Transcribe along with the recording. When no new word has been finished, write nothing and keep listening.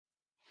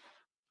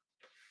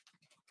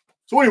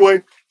So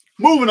anyway,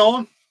 moving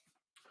on.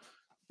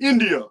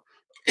 India.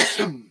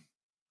 In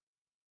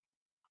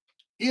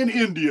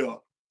India,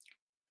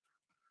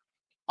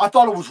 I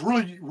thought it was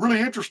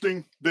really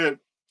interesting that,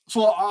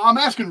 so I'm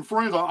asking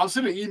friends, I'm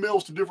sending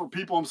emails to different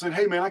people. I'm saying,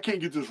 hey man, I can't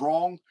get this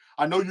wrong.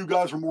 I know you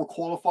guys are more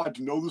qualified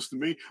to know this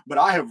than me, but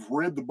I have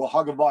read the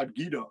Bhagavad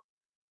Gita.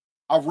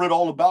 I've read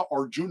all about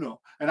Arjuna,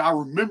 and I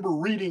remember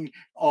reading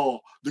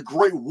the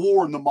Great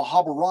War and the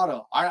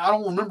Mahābhārata. I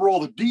don't remember all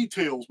the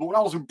details, but when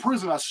I was in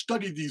prison, I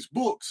studied these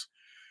books.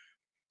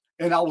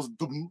 And I was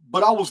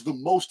the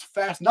most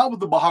not with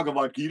the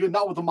Bhagavad Gita,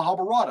 not with the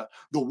Mahābhārata.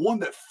 The one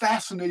that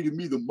fascinated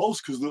me the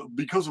most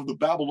because of the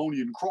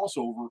Babylonian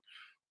crossover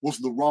was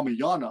the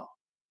Ramayana.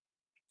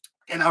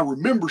 And I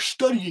remember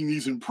studying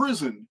these in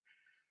prison.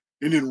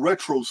 And in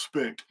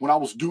retrospect, when I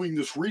was doing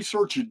this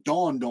research, it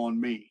dawned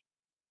on me.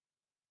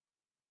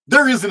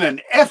 There isn't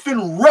an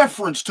effing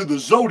reference to the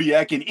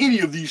Zodiac in any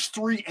of these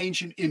three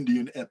ancient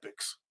Indian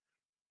epics.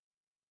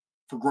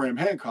 For Graham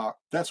Hancock,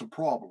 that's a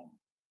problem.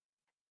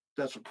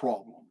 That's a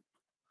problem.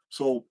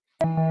 So